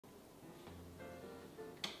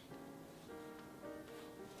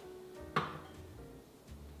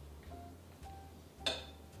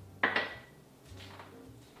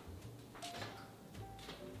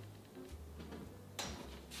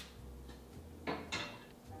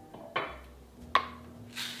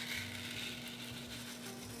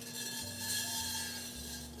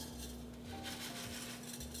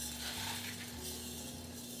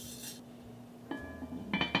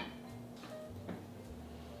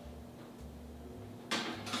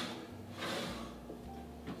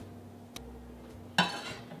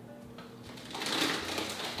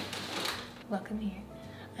welcome here.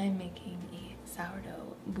 I'm making a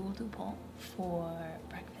sourdough boule du pain for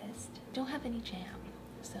breakfast. Don't have any jam,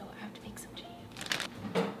 so I have to make some jam.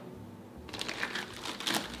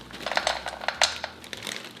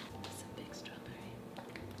 Some big strawberry.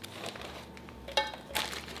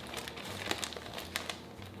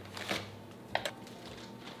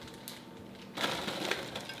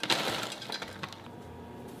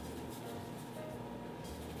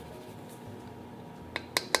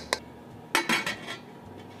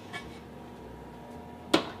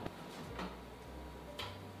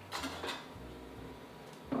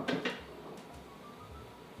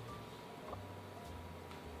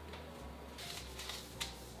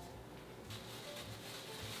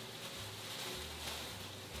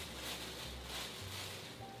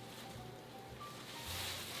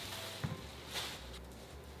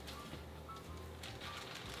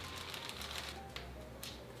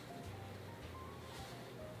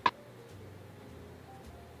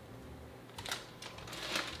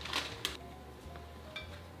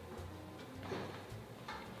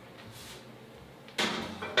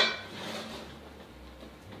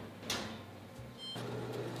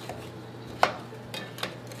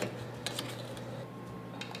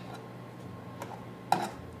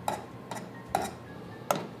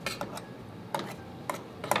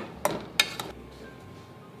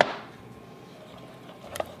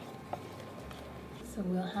 So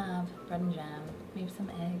we'll have bread and jam, maybe some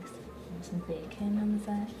eggs, maybe some bacon on the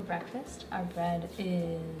side. For breakfast, our bread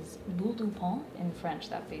is boule du pain. In French,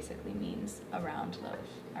 that basically means a round loaf.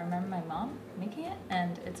 I remember my mom making it,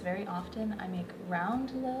 and it's very often I make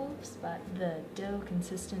round loaves, but the dough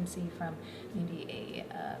consistency from maybe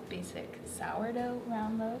a basic sourdough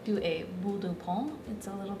round loaf to a boule du pain, it's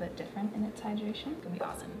a little bit different in its hydration. It's gonna be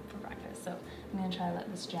awesome for breakfast. So I'm gonna try to let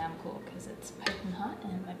this jam cool because it's piping hot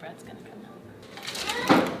and my bread's gonna come out.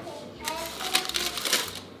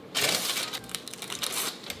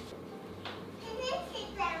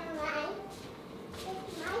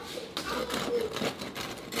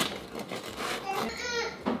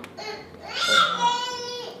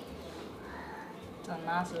 So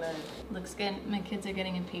nice loaf. Looks good. My kids are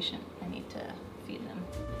getting impatient. I need to feed them.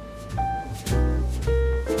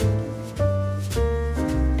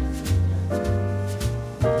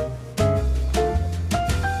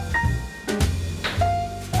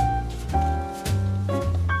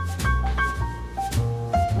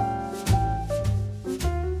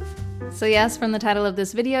 So yes, from the title of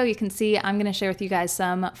this video, you can see I'm going to share with you guys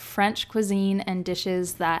some French cuisine and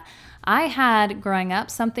dishes that I had growing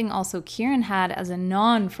up, something also Kieran had as a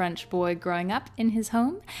non-French boy growing up in his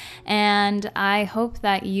home, and I hope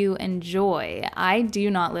that you enjoy. I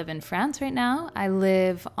do not live in France right now. I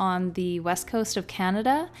live on the west coast of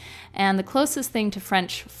Canada, and the closest thing to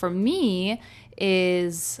French for me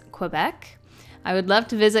is Quebec. I would love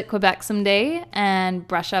to visit Quebec someday and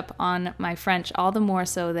brush up on my French all the more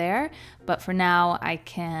so there, but for now I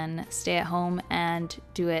can stay at home and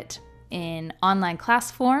do it in online class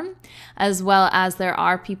form, as well as there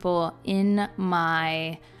are people in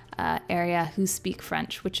my area who speak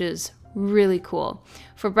French, which is really cool.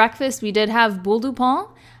 For breakfast, we did have boule du pain,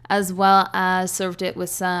 as well as served it with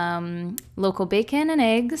some local bacon and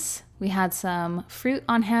eggs. We had some fruit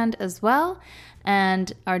on hand as well,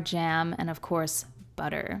 and our jam, and of course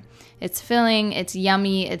butter. It's filling, it's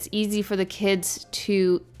yummy, it's easy for the kids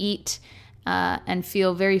to eat and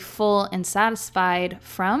feel very full and satisfied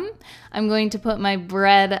from. I'm going to put my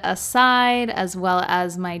bread aside as well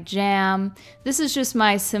as my jam. This is just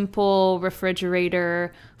my simple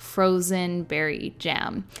refrigerator frozen berry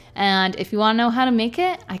jam. And if you want to know how to make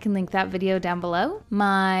it, I can link that video down below.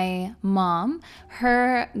 My mom,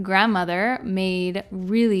 her grandmother made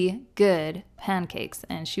really good pancakes,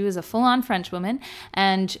 and she was a full-on French woman,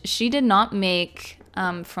 and she did not make,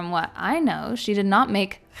 from what I know, she did not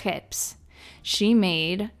make crepes. She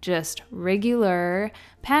made just regular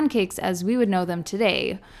pancakes as we would know them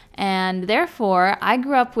today. And therefore, I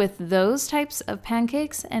grew up with those types of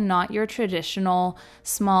pancakes and not your traditional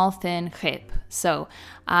small, thin crepe. So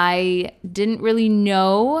I didn't really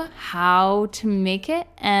know how to make it.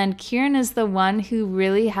 And Kieran is the one who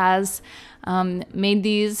really has made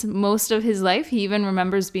these most of his life. He even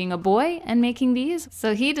remembers being a boy and making these.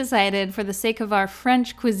 So he decided, for the sake of our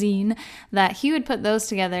French cuisine, that he would put those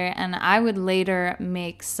together and I would later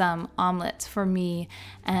make some omelets for me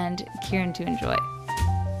and Kieran to enjoy.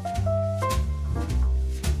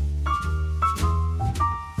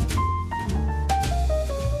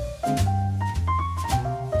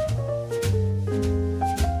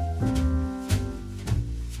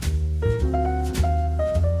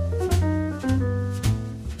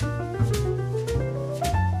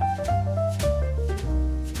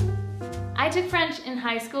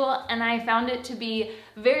 high school, and I found it to be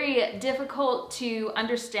very difficult to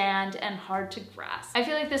understand and hard to grasp. I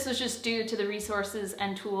feel like this was just due to the resources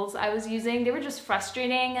and tools I was using. They were just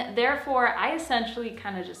frustrating. Therefore, I essentially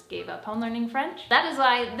kind of just gave up on learning French. That is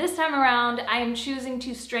why this time around, I am choosing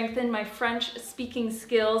to strengthen my French speaking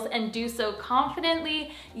skills and do so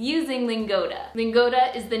confidently using Lingoda.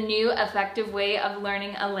 Lingoda is the new effective way of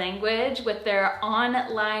learning a language with their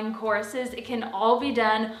online courses. It can all be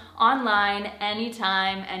done online,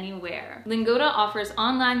 anytime, anywhere. Lingoda offers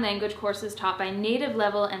online language courses taught by native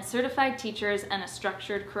level and certified teachers and a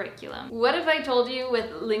structured curriculum. What if I told you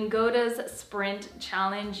with Lingoda's Sprint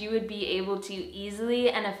Challenge, you would be able to easily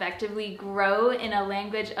and effectively grow in a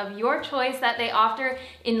language of your choice that they offer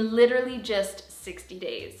in literally just 60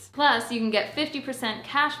 days. Plus, you can get 50%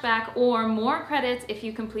 cash back or more credits if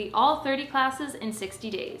you complete all 30 classes in 60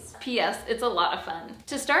 days. P.S. It's a lot of fun.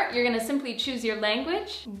 To start, you're gonna simply choose your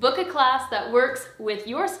language, book a class that works with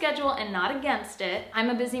your schedule and not against it. I'm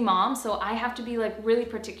a busy mom, so I have to be like really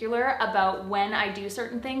particular about when I do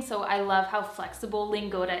certain things, so I love how flexible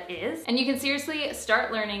Lingoda is. And you can seriously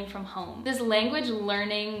start learning from home. This language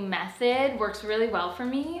learning method works really well for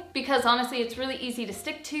me because honestly, it's really easy to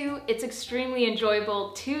stick to. It's extremely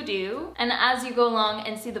enjoyable to do, and as you go along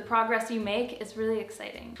and see the progress you make, it's really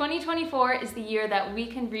exciting. 2024 is the year that we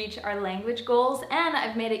can reach our language goals, and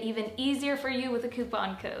I've made it even easier for you with a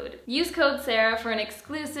coupon code. Use code Sarah for an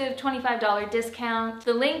exclusive $25 discount.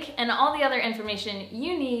 The link and all the other information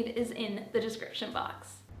you need is in the description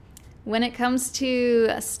box. When it comes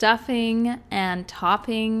to stuffing and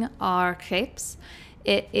topping our crepes,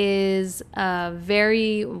 it is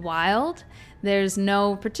very wild. There's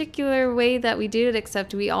no particular way that we do it,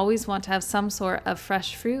 except we always want to have some sort of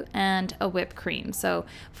fresh fruit and a whipped cream. So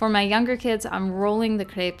for my younger kids, I'm rolling the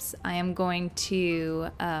crepes. I am going to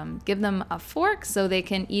give them a fork so they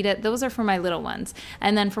can eat it. Those are for my little ones.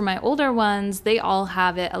 And then for my older ones, they all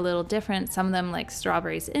have it a little different. Some of them like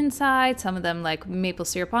strawberries inside, some of them like maple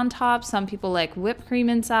syrup on top, some people like whipped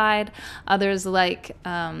cream inside, others like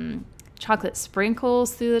chocolate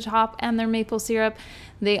sprinkles through the top and their maple syrup.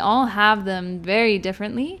 They all have them very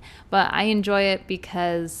differently, but I enjoy it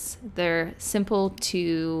because they're simple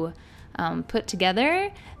to put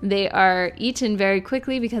together. They are eaten very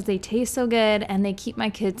quickly because they taste so good, and they keep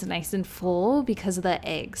my kids nice and full because of the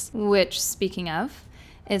eggs. Which, speaking of,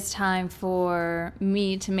 it's time for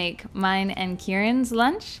me to make mine and Kieran's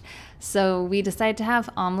lunch. So we decided to have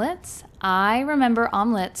omelets. I remember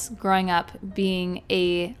omelets growing up being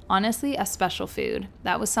honestly a special food.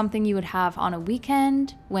 That was something you would have on a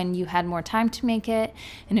weekend when you had more time to make it.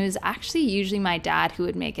 And it was actually usually my dad who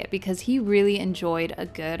would make it because he really enjoyed a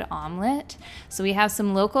good omelet. So we have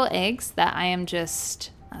some local eggs that I am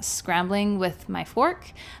just scrambling with my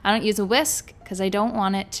fork. I don't use a whisk because I don't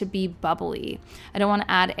want it to be bubbly. I don't want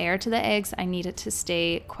to add air to the eggs. I need it to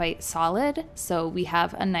stay quite solid. So we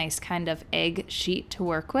have a nice kind of egg sheet to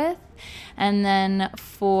work with. And then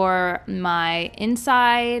for my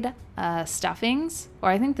inside stuffings, or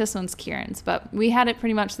I think this one's Kieran's, but we had it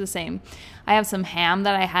pretty much the same. I have some ham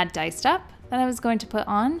that I had diced up that I was going to put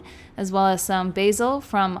on, as well as some basil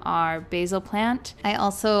from our basil plant. I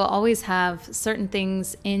also always have certain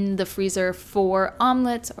things in the freezer for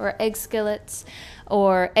omelets or egg skillets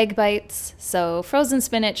or egg bites. So frozen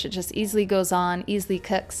spinach, it just easily goes on, easily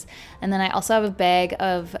cooks. And then I also have a bag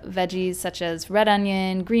of veggies such as red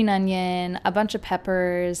onion, green onion, a bunch of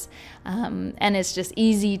peppers, and it's just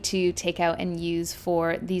easy to take out and use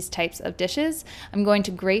for these types of dishes. I'm going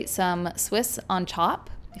to grate some Swiss on top.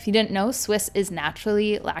 If you didn't know, Swiss is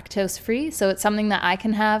naturally lactose free, so it's something that I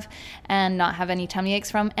can have and not have any tummy aches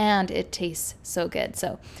from, and it tastes so good.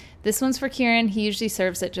 So this one's for Kieran. He usually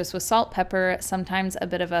serves it just with salt, pepper, sometimes a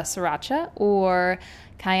bit of a sriracha or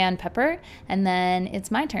cayenne pepper, and then it's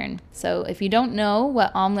my turn. So if you don't know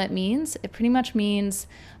what omelet means, it pretty much means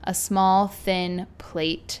a small, thin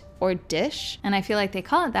plate or dish. And I feel like they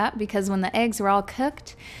call it that because when the eggs are all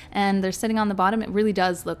cooked and they're sitting on the bottom, it really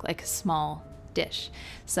does look like a small dish.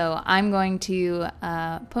 So I'm going to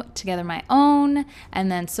put together my own and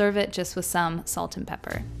then serve it just with some salt and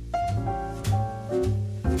pepper.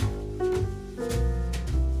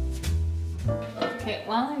 Okay,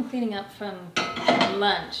 while I'm cleaning up from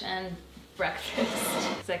lunch and breakfast,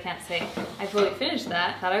 because I can't say I fully finished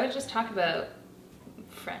that, thought I would just talk about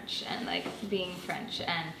French and like being French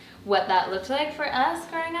and what that looked like for us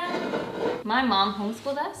growing up. My mom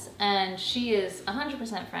homeschooled us and she is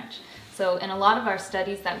 100% French. So in a lot of our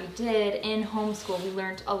studies that we did in homeschool, we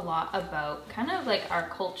learned a lot about kind of like our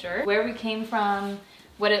culture, where we came from,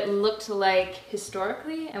 what it looked like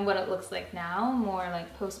historically and what it looks like now, more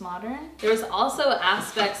like postmodern. There was also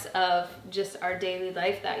aspects of just our daily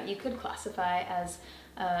life that you could classify as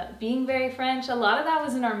being very French. A lot of that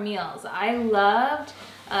was in our meals. I loved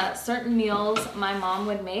certain meals my mom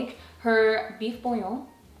would make. Her beef bouillon,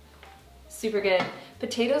 super good.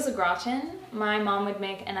 Potatoes au gratin, my mom would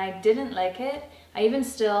make, and I didn't like it. I even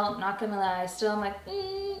still, not gonna lie, still I'm like,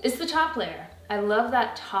 it's the top layer. I love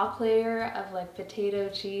that top layer of like potato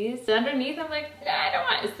cheese. Underneath I'm like, I don't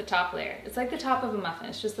want, it's the top layer. It's like the top of a muffin.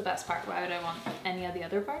 It's just the best part. Why would I want any of the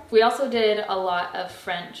other parts? We also did a lot of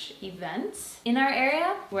French events in our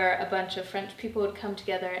area where a bunch of French people would come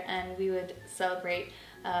together and we would celebrate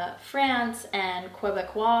France and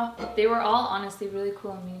Quebecois. They were all honestly really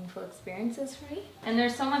cool and meaningful experiences for me. And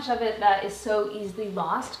there's so much of it that is so easily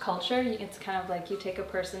lost culture. It's kind of like you take a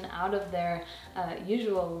person out of their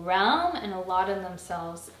usual realm and a lot in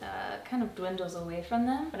themselves kind of dwindles away from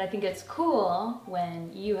them. But I think it's cool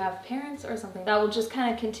when you have parents or something that will just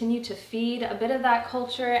kind of continue to feed a bit of that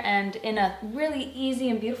culture, and in a really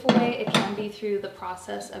easy and beautiful way. It can be through the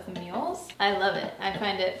process of meals. I love it. I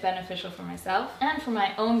find it beneficial for myself and for my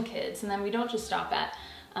own kids. And then we don't just stop at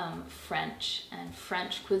French and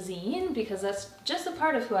French cuisine, because that's just a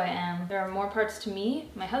part of who I am. There are more parts to me.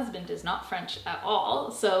 My husband is not French at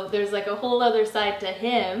all, so there's like a whole other side to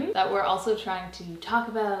him that we're also trying to talk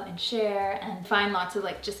about and share and find lots of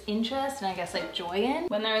like just interest and I guess like joy in.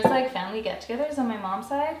 When there was like family get-togethers on my mom's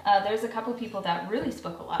side, there's a couple people that really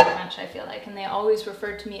spoke a lot of French, I feel like, and they always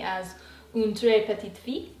referred to me as une très petite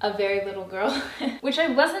fille, a very little girl, which I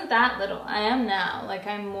wasn't that little. I am now. Like,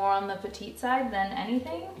 I'm more on the petite side than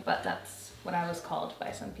anything, but that's what I was called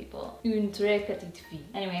by some people. Une très petite fille.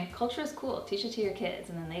 Anyway, culture is cool. Teach it to your kids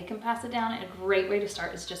and then they can pass it down. And a great way to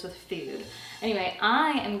start is just with food. Anyway,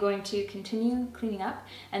 I am going to continue cleaning up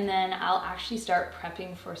and then I'll actually start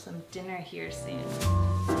prepping for some dinner here soon.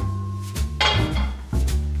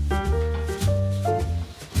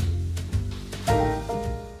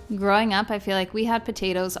 Growing up, I feel like we had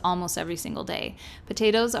potatoes almost every single day.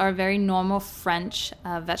 Potatoes are a very normal French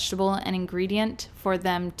vegetable and ingredient for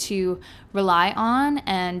them to rely on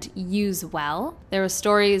and use well. There were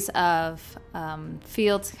stories of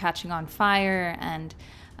fields catching on fire and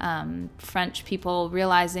French people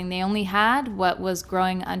realizing they only had what was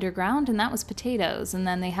growing underground, and that was potatoes. And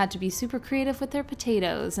then they had to be super creative with their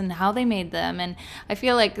potatoes and how they made them. And I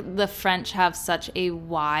feel like the French have such a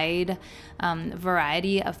wide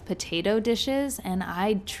variety of potato dishes, and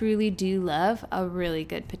I truly do love a really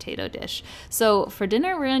good potato dish. So for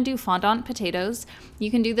dinner, we're gonna do fondant potatoes. You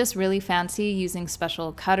can do this really fancy using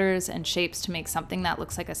special cutters and shapes to make something that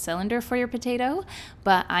looks like a cylinder for your potato,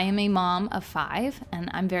 but I am a mom of 5 and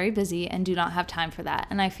I'm very busy and do not have time for that.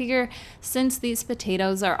 And I figure since these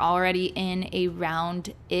potatoes are already in a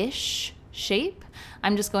round-ish shape,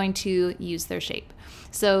 I'm just going to use their shape.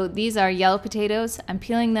 So these are yellow potatoes. I'm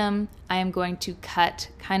peeling them. I am going to cut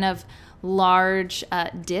kind of large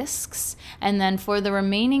discs, and then for the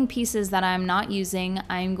remaining pieces that I'm not using,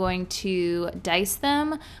 I'm going to dice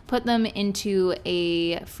them, put them into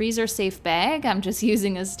a freezer safe bag. I'm just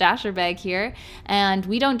using a stasher bag here, and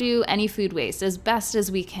we don't do any food waste as best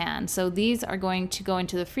as we can. So these are going to go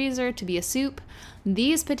into the freezer to be a soup.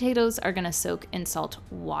 These potatoes are going to soak in salt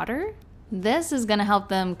water. This is gonna help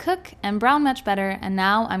them cook and brown much better. And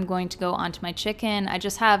now I'm going to go onto my chicken. I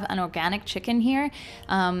just have an organic chicken here,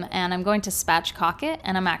 and I'm going to spatchcock it,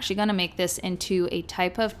 and I'm actually gonna make this into a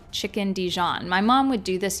type of chicken Dijon. My mom would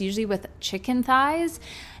do this usually with chicken thighs,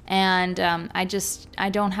 and I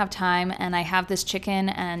don't have time, and I have this chicken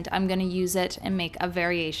and I'm gonna use it and make a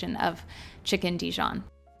variation of chicken Dijon.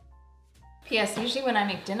 P.S. Usually when I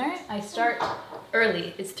make dinner, I start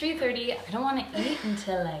early. It's 3:30. I don't want to eat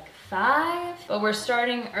until like 5, but we're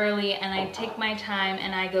starting early and I take my time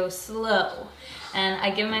and I go slow. And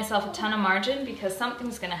I give myself a ton of margin because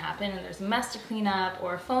something's gonna happen and there's a mess to clean up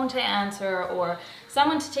or a phone to answer or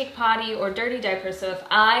someone to take potty or dirty diapers. So if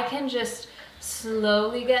I can just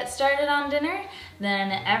slowly get started on dinner,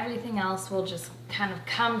 then everything else will just kind of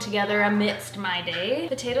come together amidst my day.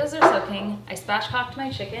 Potatoes are soaking. I spatchcocked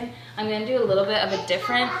my chicken. I'm gonna do a little bit of a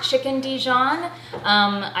different chicken Dijon.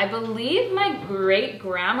 I believe my great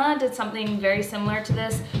grandma did something very similar to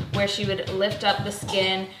this, where she would lift up the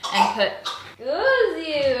skin and put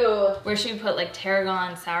where she would put like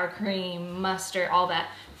tarragon, sour cream, mustard, all that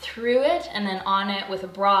through it, and then on it with a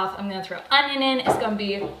broth, I'm gonna throw onion in. It's gonna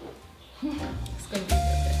be so good.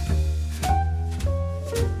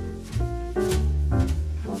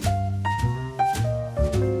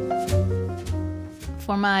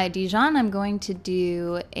 For my Dijon, I'm going to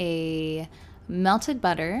do a melted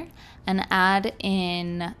butter and add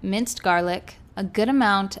in minced garlic, a good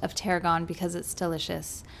amount of tarragon because it's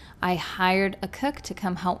delicious. I hired a cook to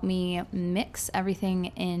come help me mix everything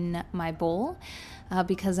in my bowl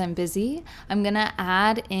because I'm busy. I'm gonna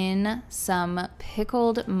add in some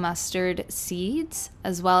pickled mustard seeds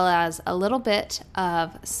as well as a little bit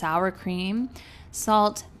of sour cream,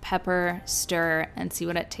 salt, pepper, stir, and see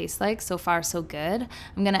what it tastes like. So far, so good.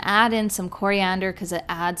 I'm gonna add in some coriander because it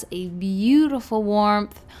adds a beautiful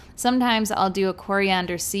warmth. Sometimes I'll do a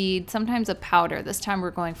coriander seed, sometimes a powder. This time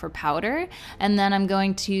we're going for powder. And then I'm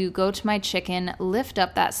going to go to my chicken, lift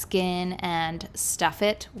up that skin, and stuff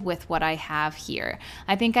it with what I have here.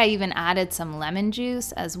 I think I even added some lemon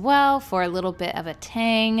juice as well for a little bit of a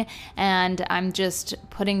tang. And I'm just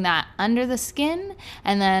putting that under the skin.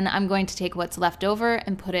 And then I'm going to take what's left over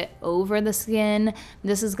and put it over the skin.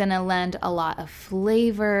 This is gonna lend a lot of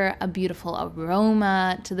flavor, a beautiful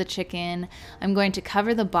aroma to the chicken. I'm going to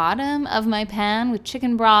cover the bottom of my pan with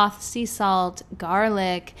chicken broth, sea salt,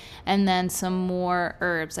 garlic, and then some more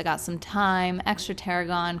herbs. I got some thyme, extra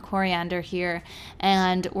tarragon, coriander here,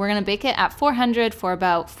 and we're gonna bake it at 400 for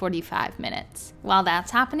about 45 minutes. While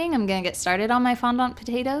that's happening, I'm gonna get started on my fondant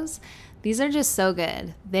potatoes. These are just so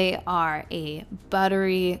good. They are a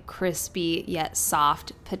buttery, crispy, yet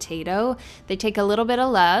soft potato. They take a little bit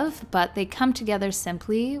of love, but they come together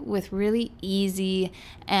simply with really easy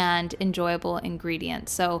and enjoyable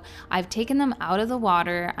ingredients. So I've taken them out of the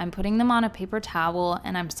water, I'm putting them on a paper towel,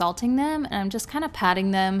 and I'm salting them, and I'm just kind of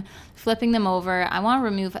patting them, flipping them over. I want to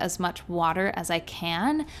remove as much water as I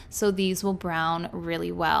can so these will brown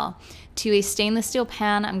really well. To a stainless steel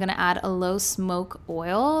pan, I'm gonna add a low smoke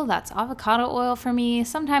oil. That's avocado oil for me.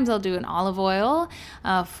 Sometimes I'll do an olive oil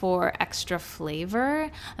for extra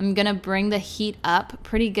flavor. I'm gonna bring the heat up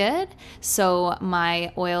pretty good so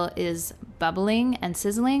my oil is bubbling and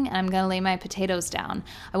sizzling, and I'm gonna lay my potatoes down.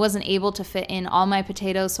 I wasn't able to fit in all my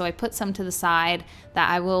potatoes, so I put some to the side that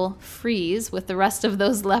I will freeze with the rest of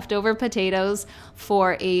those leftover potatoes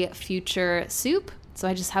for a future soup. So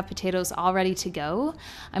I just have potatoes all ready to go.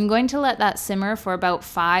 I'm going to let that simmer for about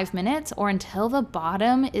 5 minutes or until the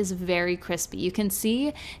bottom is very crispy. You can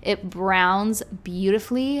see it browns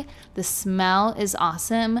beautifully. The smell is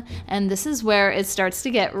awesome. And this is where it starts to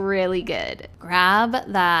get really good. Grab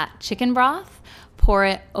that chicken broth, pour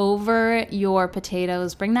it over your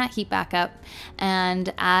potatoes, bring that heat back up,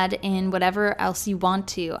 and add in whatever else you want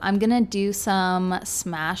to. I'm gonna do some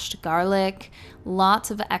smashed garlic,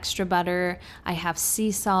 lots of extra butter. I have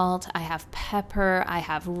sea salt, I have pepper, I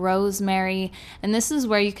have rosemary, and this is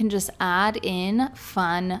where you can just add in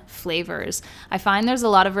fun flavors. I find there's a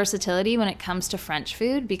lot of versatility when it comes to French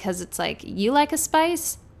food because it's like, you like a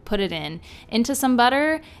spice? Put it into some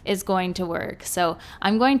butter is going to work. So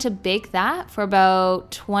I'm going to bake that for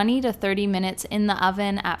about 20 to 30 minutes in the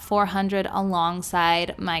oven at 400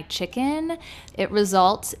 alongside my chicken. It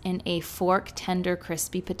results in a fork tender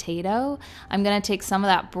crispy potato. I'm gonna take some of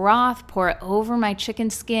that broth, pour it over my chicken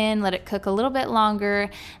skin, let it cook a little bit longer,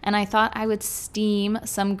 and I thought I would steam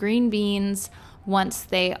some green beans once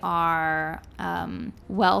they are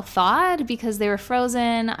well thawed because they were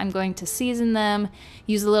frozen. I'm going to season them,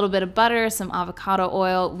 use a little bit of butter, some avocado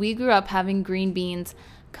oil. We grew up having green beans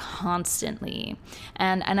constantly,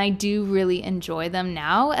 and I do really enjoy them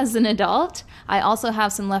now as an adult. I also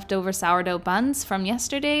have some leftover sourdough buns from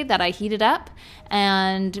yesterday that I heated up,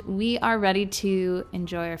 and we are ready to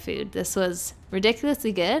enjoy our food. This was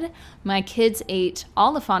ridiculously good. My kids ate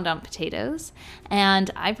all the fondant potatoes, and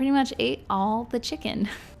I pretty much ate all the chicken.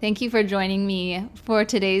 Thank you for joining me for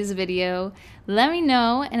today's video. Let me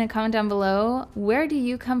know in a comment down below, where do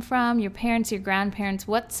you come from? Your parents, your grandparents,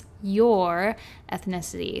 what's your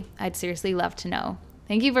ethnicity? I'd seriously love to know.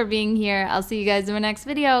 Thank you for being here. I'll see you guys in my next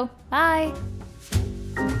video. Bye.